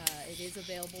 it is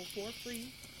available for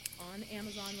free on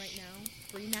Amazon right now.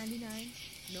 $3.99,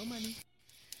 no money.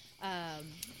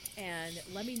 And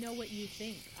let me know what you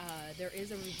think. There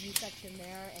is a review section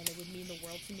there, and it would mean the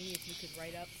world to me if you could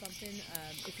write up something.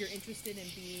 If you're interested in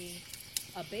being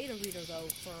a beta reader, though,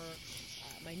 for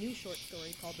my new short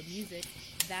story called The Music,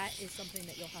 that is something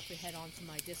that you'll have to head on to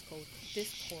my Discord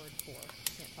for. I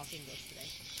can't talk English today.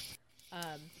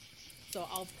 So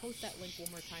I'll post that link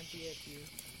one more time for you if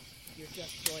you're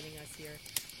just joining us here.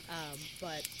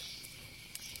 But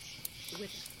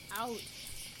without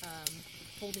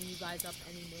holding you guys up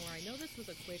anymore, I know this was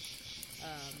a quick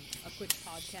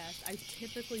podcast. I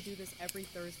typically do this every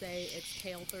Thursday. It's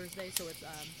Tale Thursday, so it's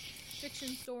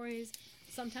fiction stories.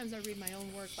 Sometimes I read my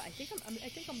own work, but I think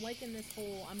I'm liking this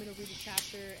whole. I'm gonna read a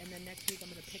chapter, and then next week I'm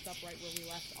gonna pick up right where we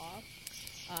left off.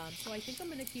 So I think I'm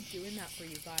gonna keep doing that for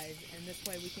you guys, and this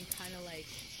way we can kind of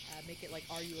make it like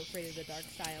Are You Afraid of the Dark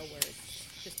style, where it's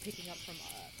just picking up from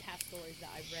past stories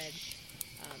that I've read.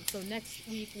 So next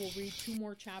week we'll read 2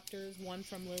 more chapters, one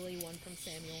from Lily, one from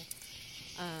Samuel,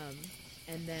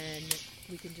 and then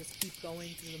we can just keep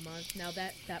going through the month. Now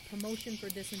that promotion for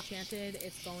Disenchanted,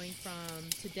 it's going from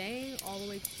today all the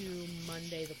way to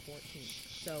Monday the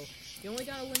 14th. So you only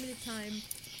got a limited time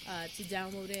to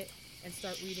download it and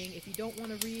start reading. If you don't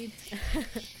want to read,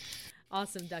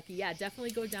 awesome, Ducky. Yeah,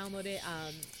 definitely go download it.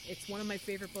 It's one of my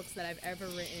favorite books that I've ever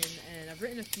written, and I've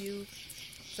written a few,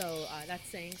 so that's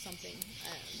saying something.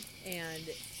 And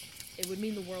it would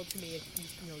mean the world to me if you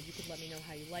could let me know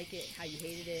how you like it, how you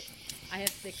hated it. I have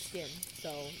thick skin,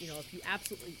 so if you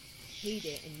absolutely hate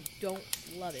it and you don't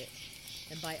love it,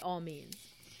 then by all means,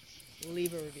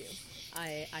 leave a review.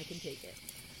 I can take it.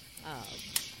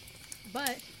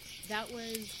 But that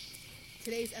was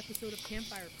today's episode of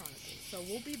Campfire Chronicles. So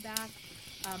we'll be back.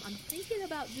 I'm thinking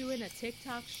about doing a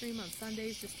TikTok stream on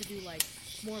Sundays just to do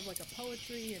more of a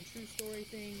poetry and true story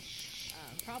thing.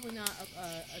 Probably not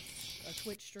a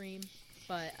Twitch stream,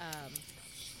 but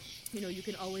you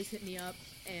can always hit me up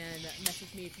and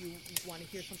message me if you want to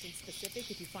hear something specific.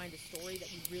 If you find a story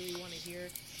that you really want to hear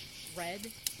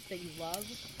read that you love,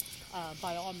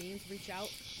 by all means reach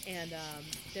out. And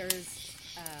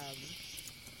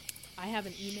I have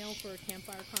an email for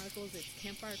Campfire Chronicles. It's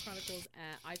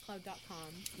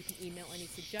campfirechronicles@icloud.com. You can email any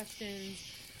suggestions,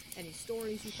 any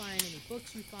stories you find, any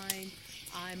books you find.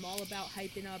 I'm all about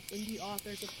hyping up indie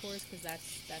authors, of course, because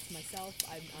that's myself.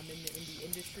 I'm in the indie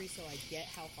industry, so I get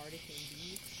how hard it can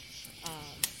be.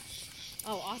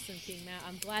 Oh, awesome, King Matt.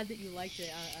 I'm glad that you liked it.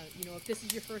 If this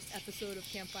is your first episode of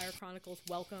Campfire Chronicles,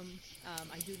 welcome.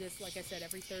 I do this, like I said,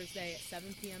 every Thursday at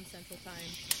 7 p.m. Central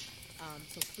Time.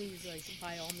 So please, like,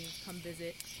 by all means, come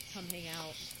visit, come hang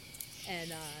out.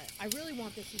 And I really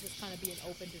want this to just kind of be an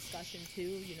open discussion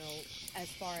too, as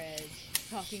far as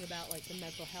talking about like the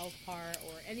mental health part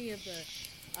or any of the,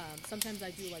 sometimes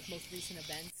I do like most recent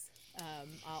events.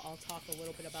 I'll talk a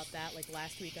little bit about that. Like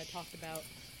last week I talked about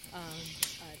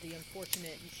the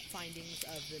unfortunate findings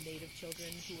of the Native children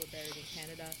who were buried in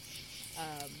Canada.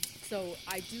 So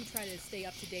I do try to stay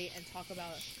up to date and talk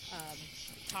about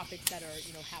topics that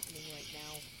are, happening right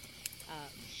now.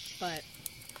 But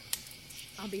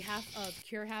on behalf of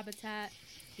Cure Habitat,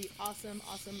 the awesome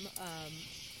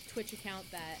Twitch account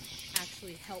that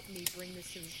actually helped me bring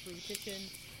this to fruition,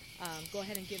 go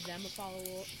ahead and give them a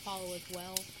follow as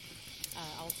well.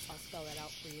 I'll spell that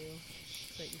out for you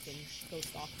so that you can go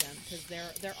stalk them, because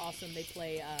they're awesome. They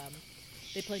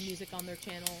play music on their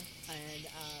channel, and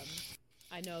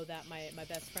I know that my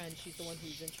best friend, she's the one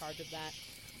who's in charge of that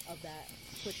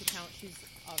Twitch account. She's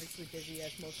obviously busy,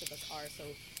 as most of us are, so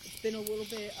it's been a little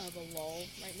bit of a lull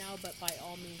right now, but by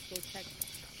all means go check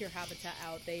Cure Habitat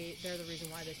out. They're the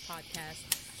reason why this podcast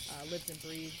lives and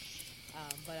breathes.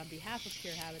 But on behalf of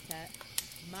Cure Habitat,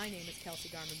 my name is Kelsey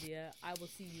Garmendia. I will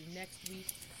see you next week.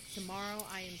 Tomorrow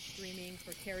I am streaming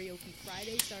for Karaoke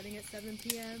Friday starting at 7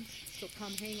 p.m. So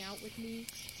come hang out with me.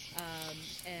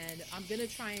 And I'm going to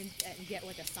try and get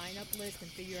like a sign-up list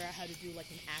and figure out how to do like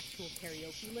an actual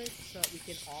karaoke list so that we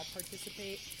can all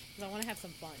participate, because I want to have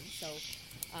some fun. So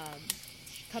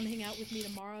come hang out with me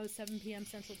tomorrow, 7 p.m.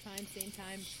 Central Time, same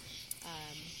time.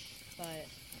 But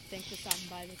thanks for stopping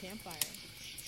by the campfire.